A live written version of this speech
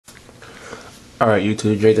Alright,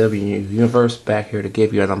 YouTube, JW Universe back here to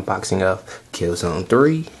give you an unboxing of Killzone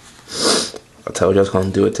 3. I told you I was going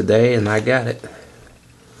to do it today, and I got it.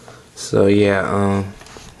 So yeah,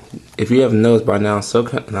 if you haven't noticed by now,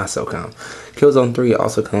 Killzone 3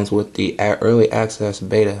 also comes with the early access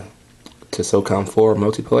beta to SOCOM 4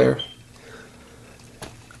 multiplayer.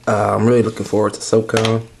 I'm really looking forward to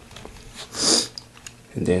SOCOM.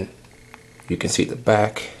 And then you can see the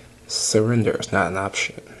back. Surrender is not an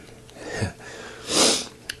option.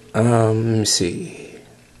 Let me see.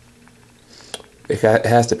 It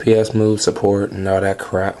has the PS Move support and all that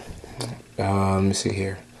crap. Let me see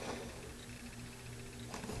here.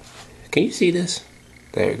 Can you see this?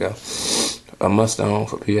 There you go. A must-own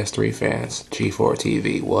for PS3 fans. G4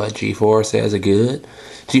 TV. What? G4 says it's good?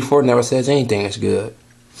 G4 never says anything is good.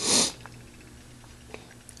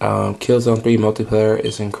 Killzone 3 multiplayer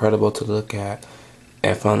is incredible to look at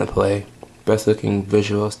and fun to play. Best looking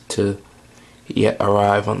visuals to yet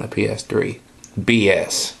arrive on the PS3.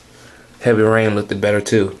 BS. Heavy Rain looked better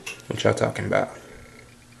too. What y'all talking about?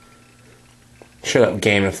 Shut up,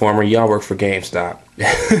 Game Informer. Y'all work for GameStop.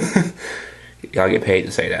 Y'all get paid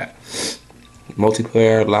to say that.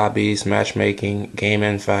 Multiplayer, lobbies, matchmaking, game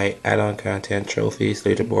and fight, add-on content, trophies,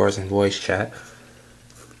 leaderboards, and voice chat.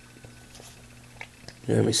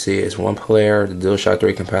 Let me see. It's one player. The DualShock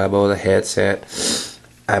 3 compatible. The headset.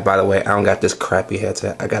 By the way, I don't got this crappy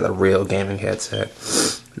headset. I got a real gaming headset.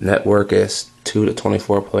 Network is 2 to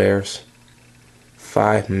 24 players.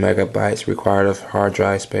 5 megabytes required of hard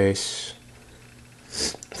drive space.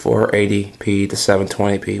 480p to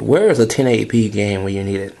 720p. Where is a 1080p game when you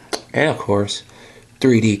need it? And of course,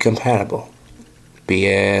 3D compatible.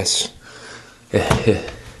 BS.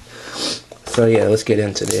 So yeah, let's get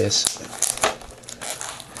into this.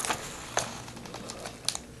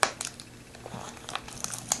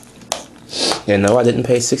 And no, I didn't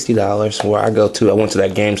pay $60 where I go to. I went to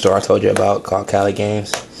that game store I told you about called Cali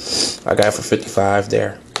Games. I got it for $55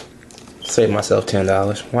 there. Saved myself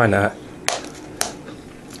 $10. Why not?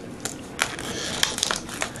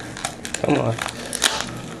 Come on.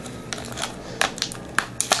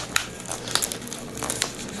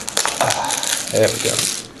 There we go.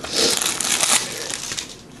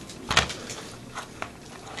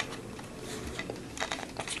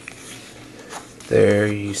 There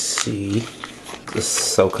you see the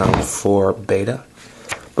SOCOM 4 beta,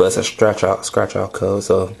 but it's a scratch out code,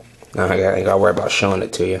 so I ain't gotta worry about showing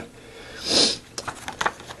it to you.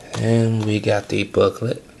 And we got the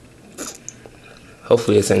booklet.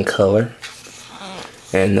 Hopefully it's in color.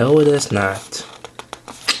 And no, it is not.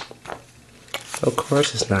 Of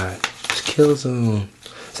course it's not. It's Killzone.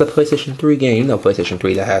 It's a PlayStation 3 game. You know PlayStation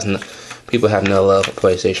 3 that has no, people have no love for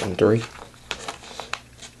PlayStation 3.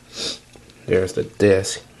 There's the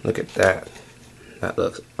disc. Look at that. That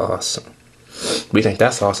looks awesome. We think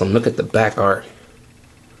that's awesome. Look at the back art.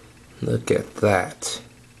 Look at that.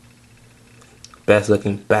 Best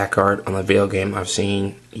looking back art on a video game I've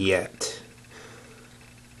seen yet.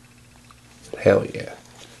 Hell yeah.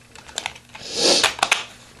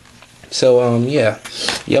 So yeah.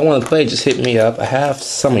 Y'all want to play, just hit me up. I have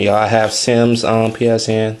some of y'all. I have Sims on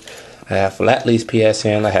PSN. I have Flatley's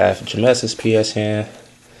PSN. I have James's PSN.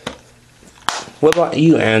 What about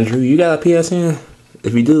you, Andrew? You got a PSN?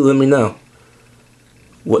 If you do, let me know.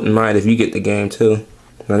 Wouldn't mind if you get the game too.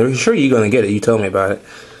 I'm sure you're gonna get it. You told me about it.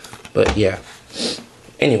 But yeah.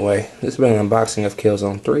 Anyway, this has been an unboxing of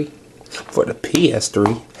Killzone 3 for the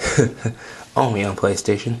PS3. Only on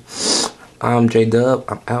PlayStation. I'm J-Dub.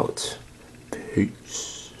 I'm out. Peace.